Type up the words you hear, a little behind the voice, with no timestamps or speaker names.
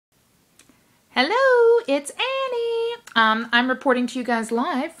Hello, it's Annie. I'm reporting to you guys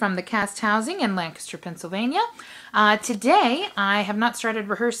live from the Cast Housing in Lancaster, Pennsylvania. Today, I have not started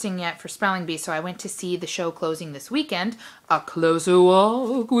rehearsing yet for Spelling Bee, so I went to see the show closing this weekend, A Closer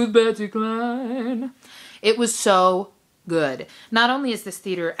Walk with Patsy Cline. It was so good. Not only is this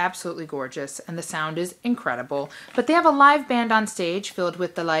theater absolutely gorgeous and the sound is incredible, but they have a live band on stage filled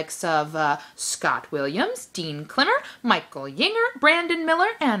with the likes of Scott Williams, Dean Klimmer, Michael Yinger, Brandon Miller,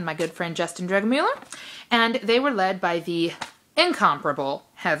 and my good friend Justin Dregmuller. And they were led by the incomparable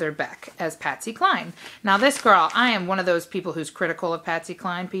Heather Beck as Patsy Cline. Now this girl, I am one of those people who's critical of Patsy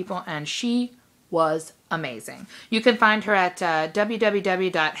Cline people, and she was amazing. You can find her at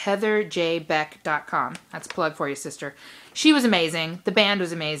www.heatherjbeck.com. That's a plug for you, sister. She was amazing. The band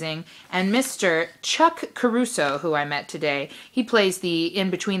was amazing. And Mr. Chuck Caruso, who I met today, he plays the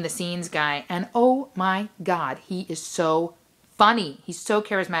in-between-the-scenes guy. And oh my God, he is so funny. He's so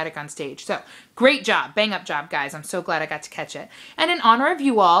charismatic on stage. So great job. Bang up job, guys. I'm so glad I got to catch it. And in honor of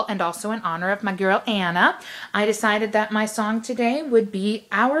you all, and also in honor of my girl Anna, I decided that my song today would be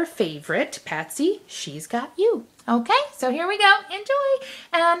our favorite, Patsy, She's Got You. Okay, so here we go. Enjoy.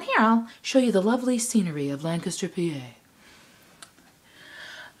 And here, I'll show you the lovely scenery of Lancaster, PA.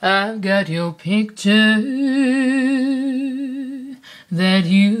 I've got your picture that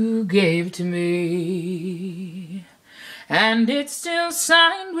you gave to me, and it's still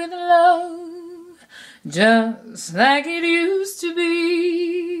signed with love, just like it used to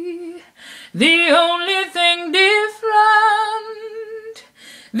be. The only thing different,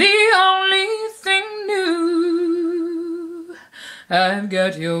 the only thing new, I've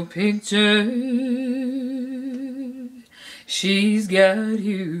got your picture, she's got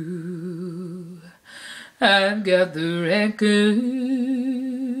you. I've got the records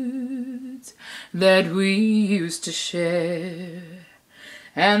that we used to share,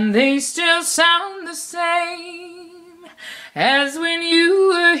 and they still sound the same as when you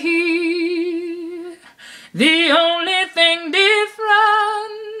were here. The only thing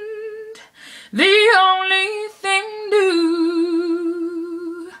different, the only thing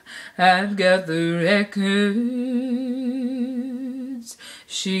new, I've got the records,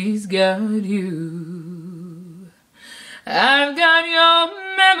 she's got you. I've got your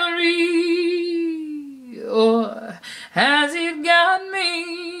memory, or has it got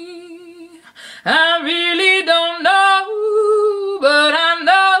me? I really don't know, but I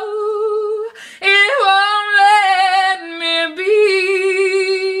know it won't let me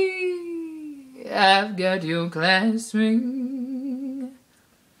be. I've got your class ring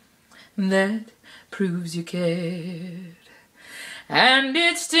that proves you cared, and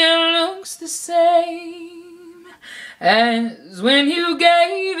it still looks the same as when you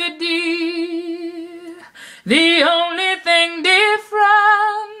gave it, dear. The only thing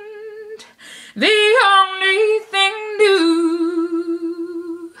different, the only thing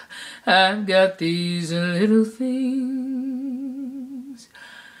new, I've got these little things,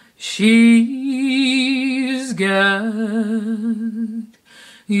 she's got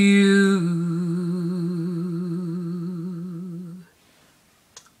you.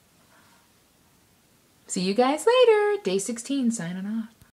 See you guys later. Day 16 signing off.